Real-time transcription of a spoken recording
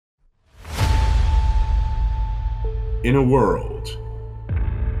In a world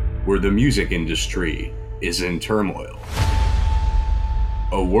where the music industry is in turmoil,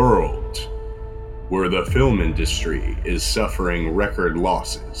 a world where the film industry is suffering record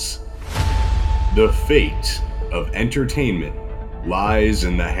losses, the fate of entertainment lies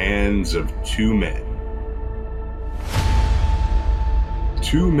in the hands of two men.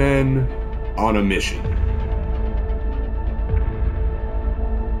 Two men on a mission.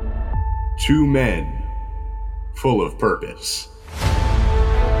 Two men full of purpose.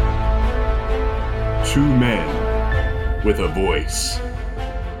 Two men with a voice.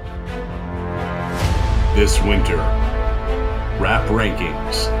 This winter, Rap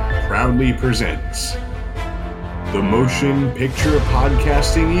Rankings proudly presents the Motion Picture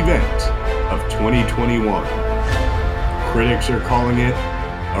Podcasting Event of 2021. Critics are calling it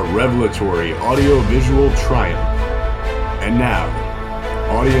a revelatory audiovisual triumph. And now,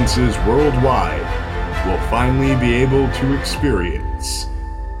 audiences worldwide will finally be able to experience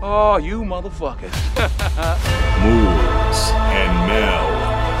Oh, you motherfuckers. Moors and Mel.